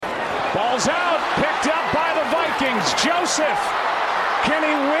Ball's out, picked up by the Vikings. Joseph, can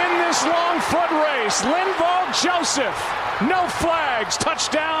he win this long foot race? Linval Joseph, no flags,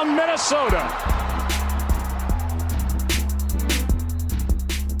 touchdown Minnesota.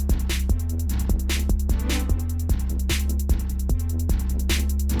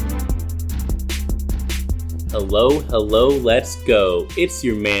 Hello, let's go. It's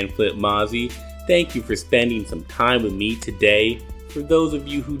your man Flip Mozzie. Thank you for spending some time with me today. For those of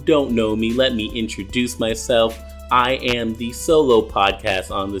you who don't know me, let me introduce myself. I am the solo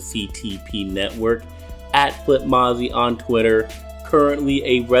podcast on the CTP network, at Flip Mozzie on Twitter, currently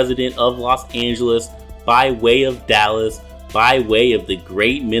a resident of Los Angeles by way of Dallas, by way of the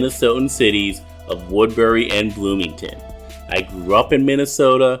great Minnesotan cities of Woodbury and Bloomington. I grew up in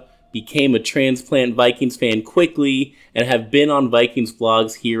Minnesota, became a transplant Vikings fan quickly, and have been on Vikings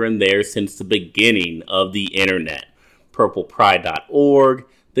blogs here and there since the beginning of the internet. PurplePride.org,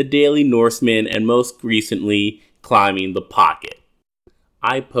 The Daily Norseman, and most recently, Climbing the Pocket.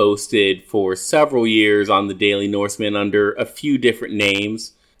 I posted for several years on The Daily Norseman under a few different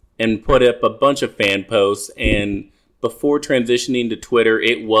names and put up a bunch of fan posts, and before transitioning to Twitter,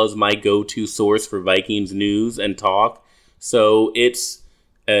 it was my go-to source for Vikings news and talk, so it's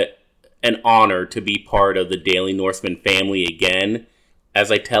an honor to be part of the Daily Norseman family again. As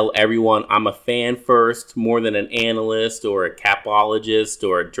I tell everyone, I'm a fan first, more than an analyst or a capologist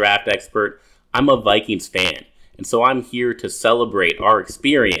or a draft expert. I'm a Vikings fan, and so I'm here to celebrate our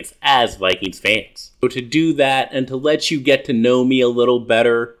experience as Vikings fans. So to do that and to let you get to know me a little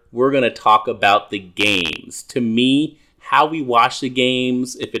better, we're going to talk about the games. To me, how we watch the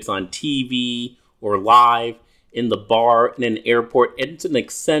games, if it's on TV or live, in the bar, in an airport, it's an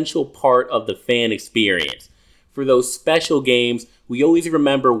essential part of the fan experience. For those special games, we always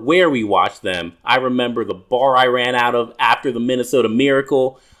remember where we watched them. I remember the bar I ran out of after the Minnesota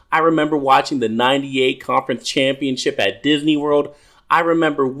Miracle. I remember watching the 98 Conference Championship at Disney World. I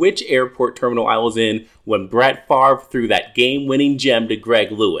remember which airport terminal I was in when Brett Favre threw that game-winning gem to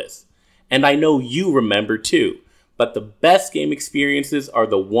Greg Lewis. And I know you remember too. But the best game experiences are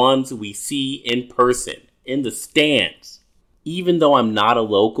the ones we see in person, in the stands. Even though I'm not a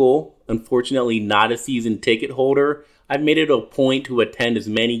local, unfortunately not a season ticket holder, I've made it a point to attend as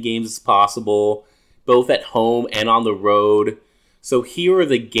many games as possible, both at home and on the road. So here are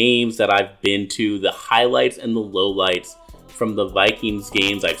the games that I've been to, the highlights and the lowlights from the Vikings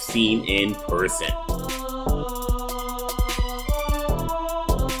games I've seen in person.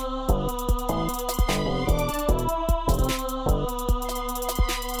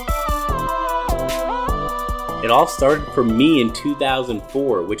 It all started for me in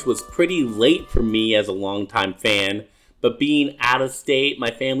 2004, which was pretty late for me as a longtime fan, but being out of state,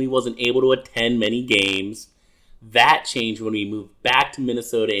 my family wasn't able to attend many games. That changed when we moved back to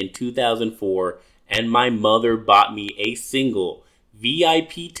Minnesota in 2004, and my mother bought me a single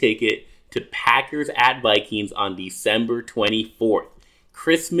VIP ticket to Packers at Vikings on December 24th,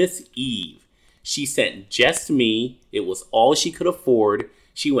 Christmas Eve. She sent just me. It was all she could afford.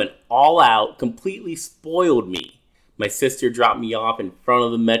 She went all out, completely spoiled me. My sister dropped me off in front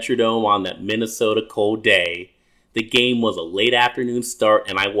of the Metrodome on that Minnesota cold day. The game was a late afternoon start,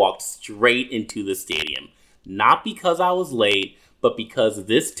 and I walked straight into the stadium. Not because I was late, but because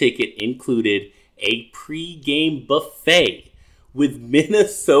this ticket included a pre-game buffet with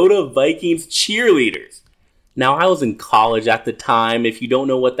Minnesota Vikings cheerleaders. Now, I was in college at the time. If you don't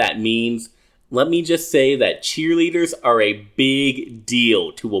know what that means, let me just say that cheerleaders are a big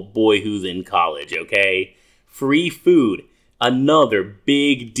deal to a boy who's in college, okay? Free food, another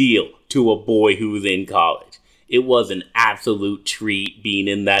big deal to a boy who's in college. It was an absolute treat being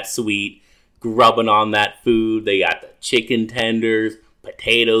in that suite, grubbing on that food. They got the chicken tenders,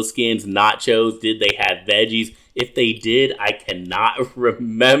 potato skins, nachos. Did they have veggies? If they did, I cannot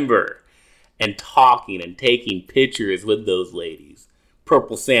remember. And talking and taking pictures with those ladies.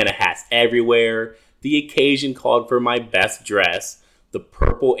 Purple Santa hats everywhere. The occasion called for my best dress, the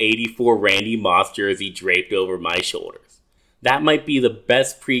purple 84 Randy Moss jersey draped over my shoulders. That might be the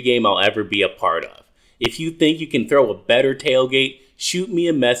best pregame I'll ever be a part of. If you think you can throw a better tailgate, shoot me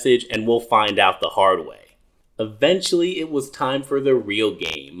a message and we'll find out the hard way. Eventually, it was time for the real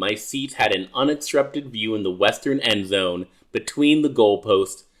game. My seats had an uninterrupted view in the western end zone between the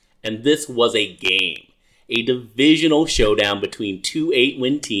goalposts, and this was a game. A divisional showdown between two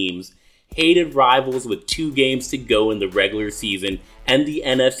 8-win teams, hated rivals with 2 games to go in the regular season, and the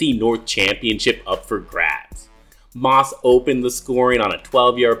NFC North Championship up for grabs. Moss opened the scoring on a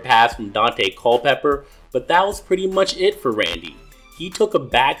 12-yard pass from Dante Culpepper, but that was pretty much it for Randy. He took a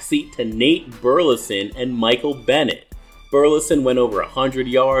backseat to Nate Burleson and Michael Bennett. Burleson went over 100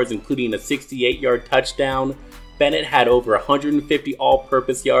 yards, including a 68-yard touchdown. Bennett had over 150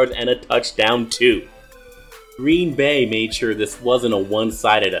 all-purpose yards and a touchdown too. Green Bay made sure this wasn't a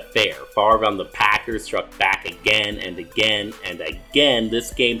one-sided affair. Favre on the Packers struck back again and again and again.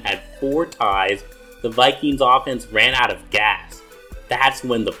 This game had 4 ties. The Vikings offense ran out of gas. That's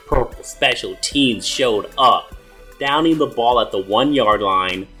when the purple special teams showed up, downing the ball at the 1-yard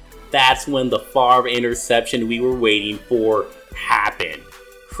line. That's when the Favre interception we were waiting for happened.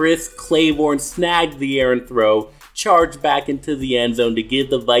 Chris Claiborne snagged the errant throw, charged back into the end zone to give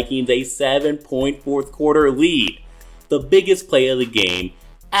the Vikings a 7-point fourth quarter lead. The biggest play of the game,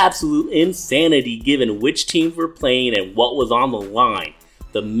 absolute insanity given which teams were playing and what was on the line.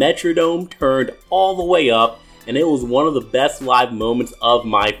 The Metrodome turned all the way up, and it was one of the best live moments of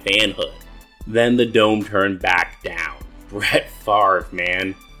my fanhood. Then the dome turned back down. Brett Favre,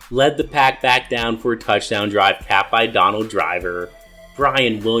 man. Led the pack back down for a touchdown drive capped by Donald Driver.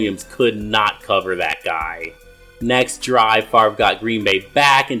 Brian Williams could not cover that guy. Next drive, Favre got Green Bay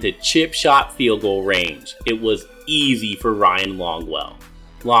back into chip shot field goal range. It was easy for Ryan Longwell.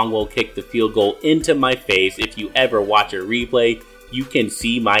 Longwell kicked the field goal into my face. If you ever watch a replay, you can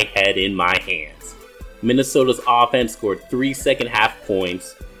see my head in my hands. Minnesota's offense scored 3 second-half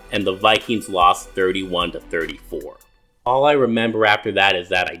points, and the Vikings lost 31-34. All I remember after that is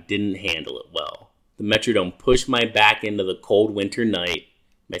that I didn't handle it well. The Metrodome pushed my back into the cold winter night.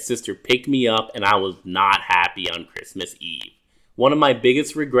 My sister picked me up, and I was not happy on Christmas Eve. One of my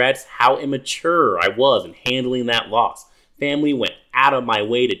biggest regrets, how immature I was in handling that loss. Family went out of my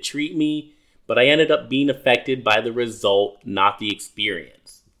way to treat me, but I ended up being affected by the result, not the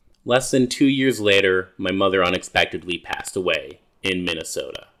experience. Less than 2 years later, my mother unexpectedly passed away in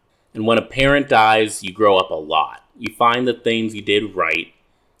Minnesota. And when a parent dies, you grow up a lot. You find the things you did right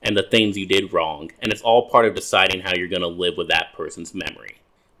and the things you did wrong, and it's all part of deciding how you're going to live with that person's memory.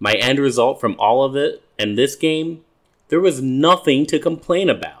 My end result from all of it and this game, there was nothing to complain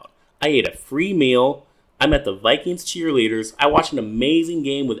about. I ate a free meal, I met the Vikings cheerleaders, I watched an amazing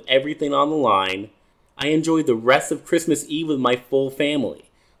game with everything on the line, I enjoyed the rest of Christmas Eve with my full family.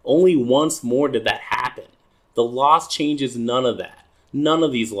 Only once more did that happen. The loss changes none of that. None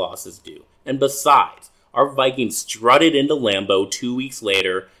of these losses do. And besides, our Vikings strutted into Lambeau 2 weeks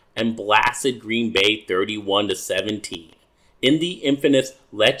later and blasted Green Bay 31-17. In the infamous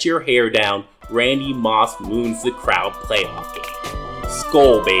Let Your Hair Down, Randy Moss moons the crowd playoff game.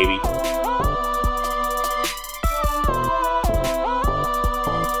 Skol, baby.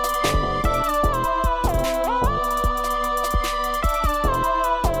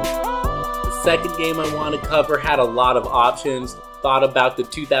 The second game I want to cover had a lot of options. Thought about the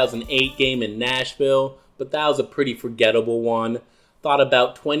 2008 game in Nashville, but that was a pretty forgettable one. Thought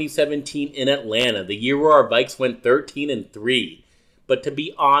about 2017 in Atlanta, the year where our Vikes went 13-3. But to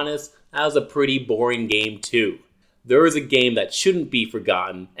be honest, that was a pretty boring game too. There is a game that shouldn't be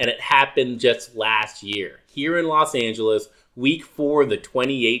forgotten, and it happened just last year, here in Los Angeles, week 4 of the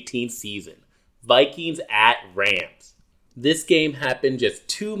 2018 season. Vikings at Rams. This game happened just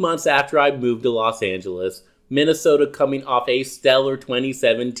 2 months after I moved to Los Angeles, Minnesota coming off a stellar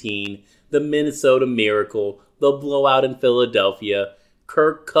 2017, the Minnesota Miracle, the blowout in Philadelphia,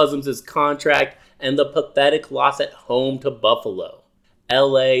 Kirk Cousins' contract, and the pathetic loss at home to Buffalo.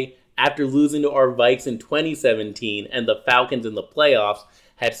 LA, after losing to our Vikes in 2017 and the Falcons in the playoffs,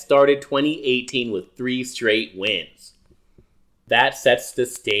 had started 2018 with 3 straight wins. That sets the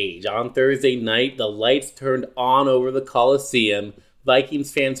stage. On Thursday night, the lights turned on over the Coliseum.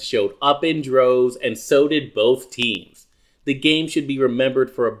 Vikings fans showed up in droves, and so did both teams. The game should be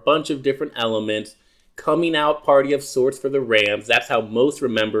remembered for a bunch of different elements. Coming out party of sorts for the Rams, that's how most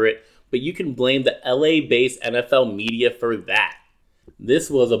remember it, but you can blame the LA-based NFL media for that. This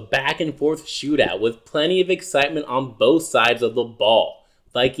was a back and forth shootout with plenty of excitement on both sides of the ball.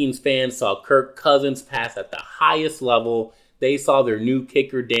 Vikings fans saw Kirk Cousins pass at the highest level. They saw their new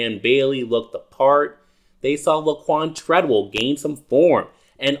kicker Dan Bailey look the part. They saw Laquan Treadwell gain some form,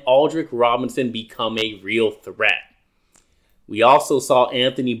 and Aldrick Robinson become a real threat. We also saw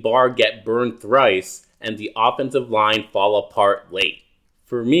Anthony Barr get burned thrice, and the offensive line fall apart late.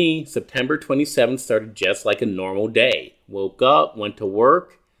 For me, September 27th started just like a normal day. Woke up, went to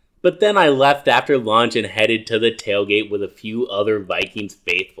work, but then I left after lunch and headed to the tailgate with a few other Vikings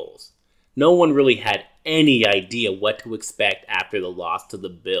faithfuls. No one really had any idea what to expect after the loss to the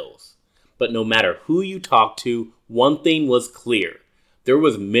Bills. But no matter who you talked to, one thing was clear. There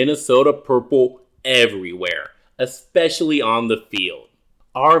was Minnesota purple everywhere, especially on the field.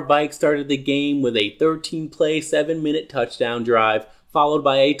 Our Vikes started the game with a 13-play, 7-minute touchdown drive, followed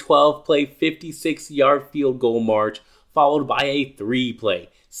by a 12-play, 56-yard field goal march, followed by a 3-play,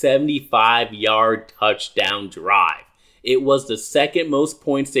 75-yard touchdown drive. It was the second most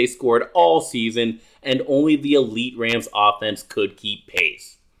points they scored all season, and only the elite Rams offense could keep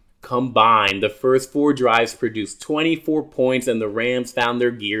pace. Combined, the first 4 drives produced 24 points, and the Rams found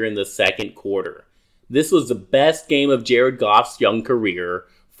their gear in the second quarter. This was the best game of Jared Goff's young career,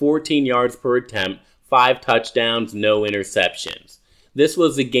 14 yards per attempt, 5 touchdowns, no interceptions. This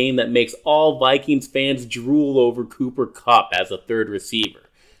was the game that makes all Vikings fans drool over Cooper Kupp as a third receiver.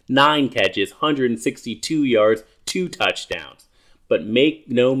 9 catches, 162 yards, 2 touchdowns. But make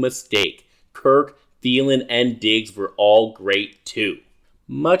no mistake, Kirk, Thielen, and Diggs were all great too.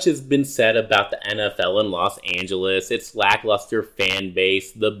 Much has been said about the NFL in Los Angeles, its lackluster fan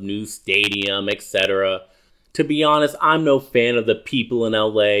base, the new stadium, etc. To be honest, I'm no fan of the people in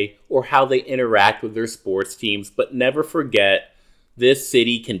LA or how they interact with their sports teams, but never forget, this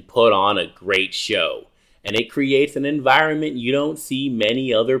city can put on a great show, and it creates an environment you don't see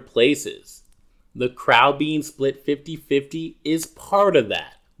many other places. The crowd being split 50-50 is part of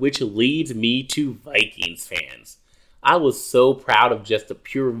that, which leads me to Vikings fans. I was so proud of just the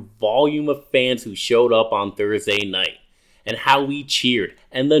pure volume of fans who showed up on Thursday night, and how we cheered,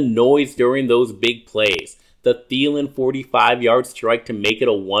 and the noise during those big plays. The Thielen 45-yard strike to make it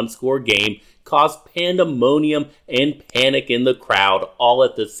a one-score game caused pandemonium and panic in the crowd all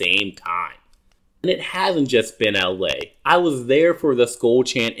at the same time. And it hasn't just been LA. I was there for the Skol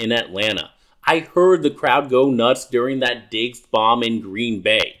chant in Atlanta. I heard the crowd go nuts during that Diggs bomb in Green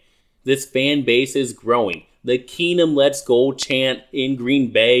Bay. This fan base is growing. The Keenum Let's Go chant in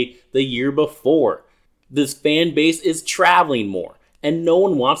Green Bay the year before. This fan base is traveling more, and no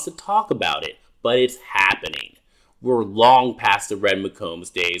one wants to talk about it, but it's happening. We're long past the Red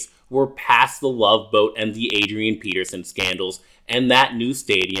McCombs days. We're past the Love Boat and the Adrian Peterson scandals, and that new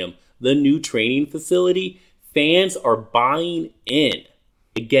stadium, the new training facility. Fans are buying in.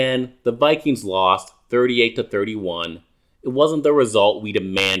 Again, the Vikings lost 38-31. It wasn't the result we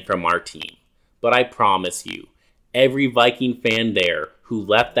demand from our team. But I promise you, every Viking fan there who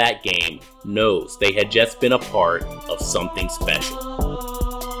left that game knows they had just been a part of something special.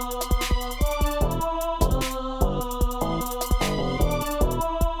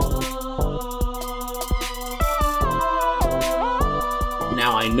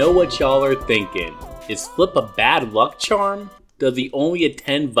 Now I know what y'all are thinking. Is Flip a bad luck charm? Does he only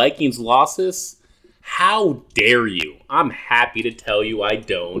attend Vikings losses? How dare you? I'm happy to tell you I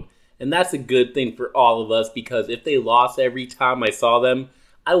don't. And that's a good thing for all of us, because if they lost every time I saw them,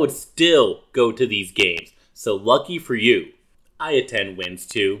 I would still go to these games. So lucky for you. I attend wins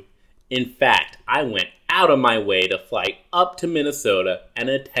too. In fact, I went out of my way to fly up to Minnesota and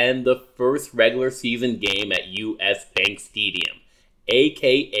attend the first regular season game at US Bank Stadium,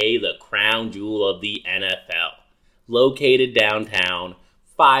 aka the crown jewel of the NFL. Located downtown,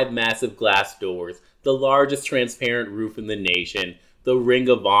 5 massive glass doors, the largest transparent roof in the nation, the Ring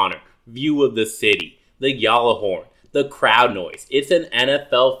of Honor, view of the city, the Yalla horn, the crowd noise. It's an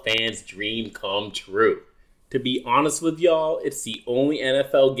NFL fan's dream come true. To be honest with y'all, it's the only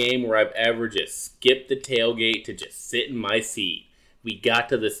NFL game where I've ever just skipped the tailgate to just sit in my seat. We got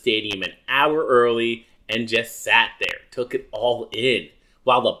to the stadium an hour early and just sat there, took it all in,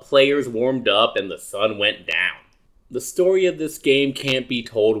 while the players warmed up and the sun went down. The story of this game can't be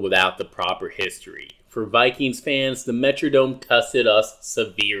told without the proper history. For Vikings fans, the Metrodome tested us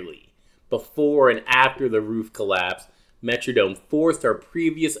severely. Before and after the roof collapse, Metrodome forced our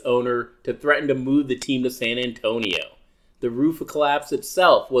previous owner to threaten to move the team to San Antonio. The roof collapse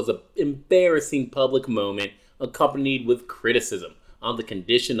itself was an embarrassing public moment accompanied with criticism on the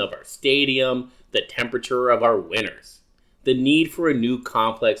condition of our stadium, the temperature of our winters. The need for a new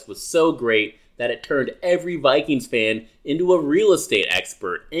complex was so great that it turned every Vikings fan into a real estate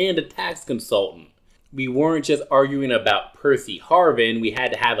expert and a tax consultant. We weren't just arguing about Percy Harvin, we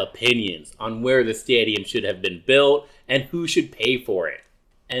had to have opinions on where the stadium should have been built and who should pay for it.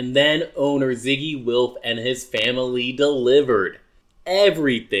 And then owner Ziggy Wilf and his family delivered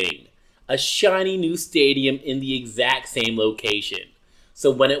everything. A shiny new stadium in the exact same location.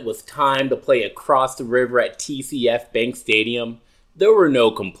 So when it was time to play across the river at TCF Bank Stadium, there were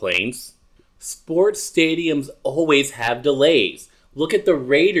no complaints. Sports stadiums always have delays. Look at the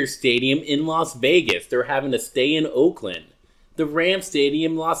Raiders Stadium in Las Vegas. They're having to stay in Oakland. The Rams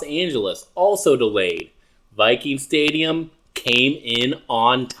Stadium in Los Angeles, also delayed. Viking Stadium came in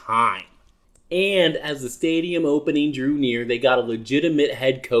on time. And as the stadium opening drew near, they got a legitimate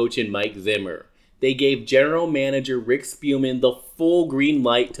head coach in Mike Zimmer. They gave general manager Rick Spielman the full green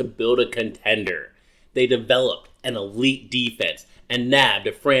light to build a contender. They developed an elite defense and nabbed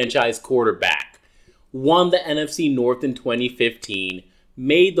a franchise quarterback. won the NFC North in 2015,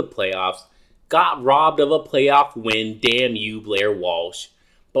 made the playoffs, got robbed of a playoff win, damn you Blair Walsh.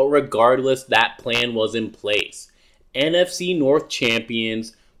 But regardless, that plan was in place. NFC North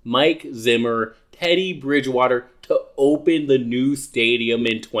champions, Mike Zimmer, Teddy Bridgewater to open the new stadium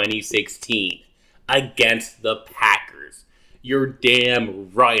in 2016 against the Packers. You're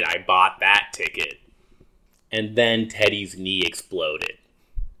damn right I bought that ticket. And then Teddy's knee exploded.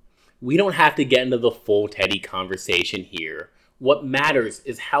 We don't have to get into the full Teddy conversation here. What matters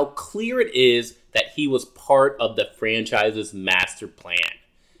is how clear it is that he was part of the franchise's master plan.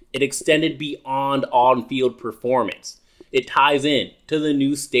 It extended beyond on-field performance. It ties in to the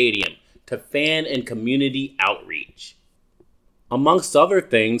new stadium, to fan and community outreach. Amongst other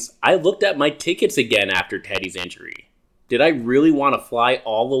things, I looked at my tickets again after Teddy's injury. Did I really want to fly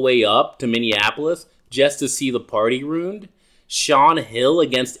all the way up to Minneapolis just to see the party ruined? Shaun Hill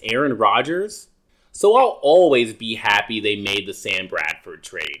against Aaron Rodgers? So I'll always be happy they made the Sam Bradford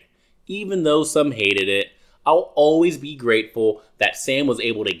trade. Even though some hated it, I'll always be grateful that Sam was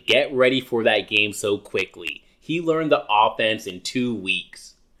able to get ready for that game so quickly. He learned the offense in 2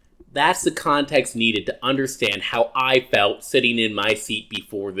 weeks. That's the context needed to understand how I felt sitting in my seat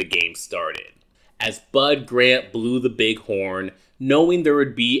before the game started. As Bud Grant blew the big horn, knowing there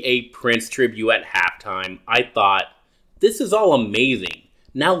would be a Prince tribute at halftime, I thought, this is all amazing.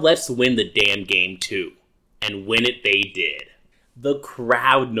 Now let's win the damn game too. And win it they did. The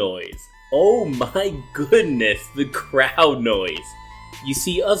crowd noise. Oh my goodness, the crowd noise. You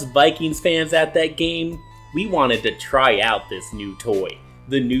see, us Vikings fans at that game, we wanted to try out this new toy,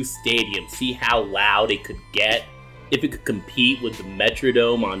 the new stadium, see how loud it could get, if it could compete with the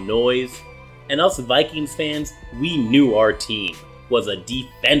Metrodome on noise. And us Vikings fans, we knew our team was a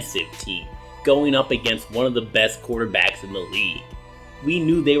defensive team going up against one of the best quarterbacks in the league. We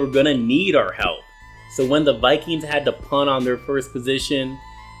knew they were going to need our help. So when the Vikings had to punt on their first possession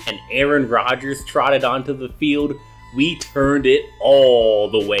and Aaron Rodgers trotted onto the field, we turned it all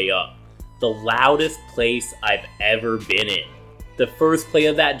the way up. The loudest place I've ever been in. The first play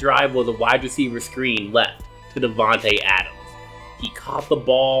of that drive was a wide receiver screen left to Davante Adams. He caught the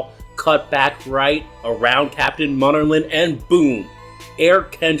ball, cut back right around Captain Munnerlyn, and boom!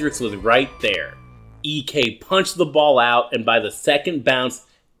 Eric Kendricks was right there. EK punched the ball out, and by the second bounce,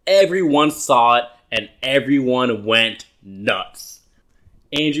 everyone saw it and everyone went nuts.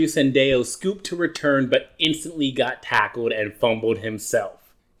 Andrew Sendejo scooped to return but instantly got tackled and fumbled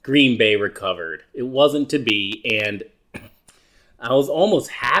himself. Green Bay recovered. It wasn't to be, and I was almost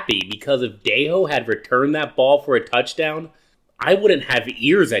happy because if Dejo had returned that ball for a touchdown, I wouldn't have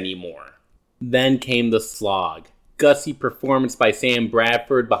ears anymore. Then came the slog. Gutsy performance by Sam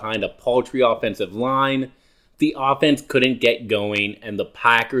Bradford behind a paltry offensive line. The offense couldn't get going, and the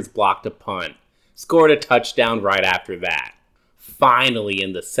Packers blocked a punt. Scored a touchdown right after that. Finally,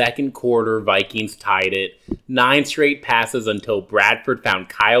 in the second quarter, Vikings tied it. 9 straight passes until Bradford found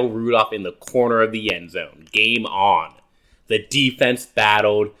Kyle Rudolph in the corner of the end zone. Game on. The defense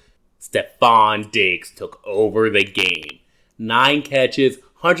battled. Stephon Diggs took over the game. 9 catches,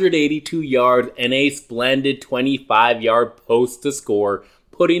 182 yards, and a splendid 25-yard post to score,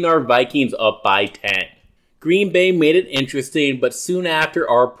 putting our Vikings up by 10. Green Bay made it interesting, but soon after,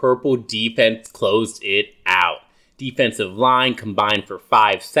 our purple defense closed it out. Defensive line combined for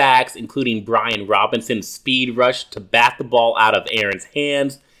 5 sacks, including Brian Robinson's speed rush to bat the ball out of Aaron's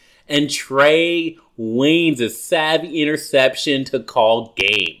hands, and Trey Waynes' savvy interception to call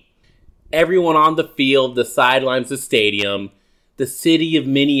game. Everyone on the field, the sidelines, the stadium, the city of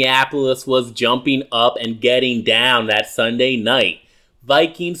Minneapolis was jumping up and getting down that Sunday night.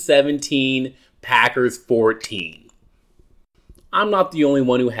 Vikings 17, Packers 14. I'm not the only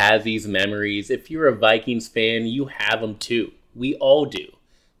one who has these memories. If you're a Vikings fan, you have them too. We all do.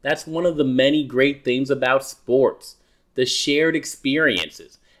 That's one of the many great things about sports, the shared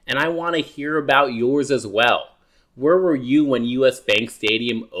experiences. And I want to hear about yours as well. Where were you when US Bank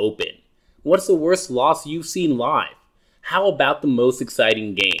Stadium opened? What's the worst loss you've seen live? How about the most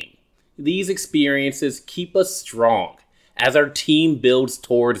exciting game? These experiences keep us strong as our team builds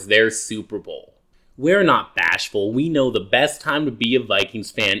towards their Super Bowl. We're not bashful. We know the best time to be a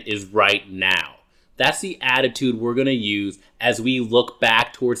Vikings fan is right now. That's the attitude we're going to use as we look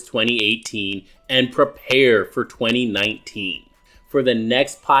back towards 2018 and prepare for 2019. For the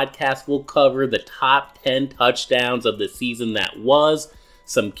next podcast, we'll cover the top 10 touchdowns of the season that was,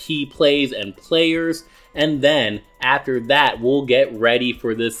 some key plays and players, and then after that, we'll get ready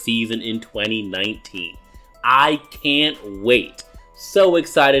for the season in 2019. I can't wait. So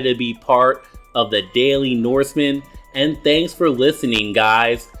excited to be part of the Daily Norseman, and thanks for listening,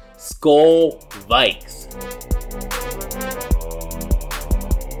 guys. Skol Vikes.